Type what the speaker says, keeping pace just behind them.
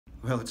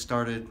Well,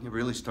 it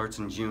really starts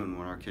in June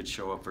when our kids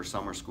show up for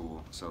summer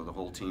school. So the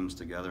whole team's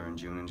together in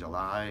June and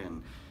July,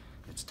 and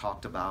it's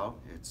talked about.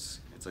 It's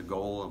a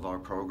goal of our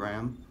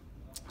program.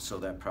 So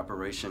that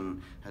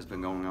preparation has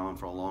been going on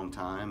for a long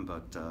time,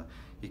 but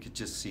you could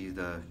just see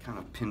the kind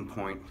of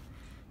pinpoint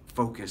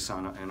focus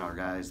in our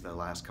guys the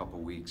last couple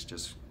weeks,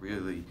 just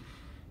really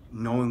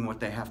knowing what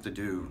they have to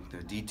do,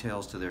 the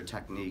details to their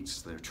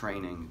techniques, their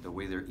training, the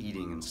way they're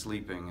eating and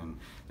sleeping, and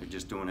they're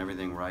just doing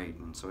everything right.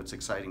 And so it's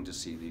exciting to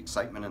see the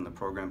excitement in the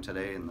program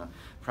today and the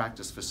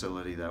practice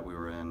facility that we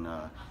were in.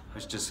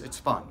 It's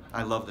fun.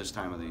 I love this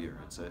time of the year.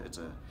 It's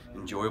a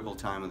enjoyable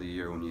time of the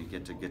year when you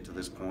get to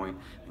this point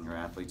and your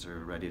athletes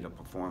are ready to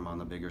perform on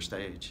the bigger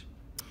stage.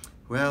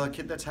 Well, a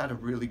kid that's had a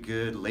really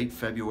good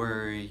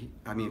February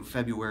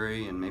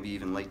and maybe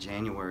even late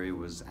January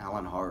was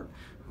Alan Hart,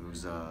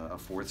 who's a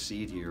fourth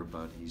seed here,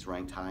 but he's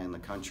ranked high in the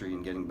country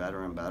and getting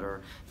better and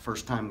better.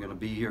 First time going to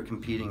be here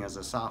competing as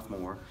a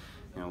sophomore.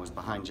 Was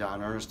behind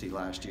John Ernesty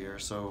last year,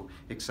 so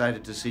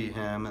excited to see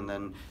him. And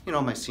then,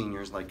 my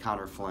seniors like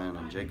Connor Flynn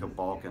and Jacob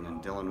Balkin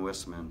and Dylan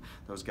Wisman,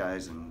 those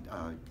guys, and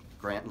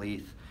Grant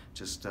Leith,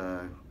 just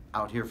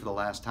out here for the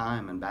last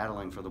time and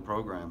battling for the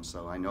program,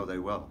 so I know they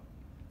will.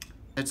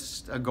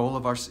 It's a goal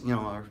of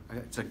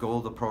it's a goal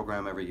of the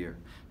program every year.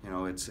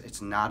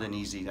 It's not an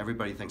easy,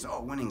 everybody thinks,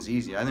 oh, winning's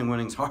easy. I think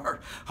winning's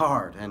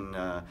hard, and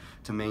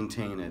to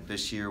maintain it.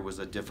 This year was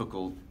a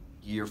difficult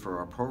year for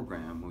our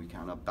program. We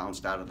kind of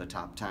bounced out of the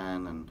top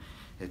 10, and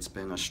it's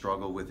been a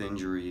struggle with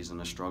injuries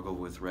and a struggle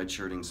with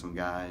redshirting some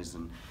guys,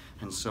 and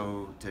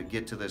so to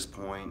get to this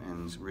point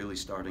and really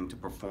starting to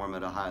perform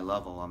at a high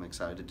level, I'm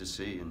excited to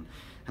see.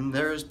 And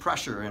there is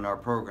pressure in our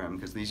program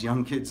because these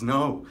young kids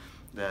know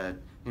that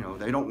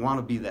they don't want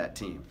to be that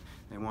team.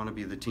 They want to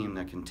be the team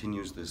that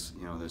continues this,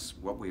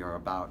 what we are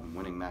about and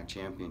winning MAC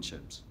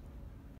championships.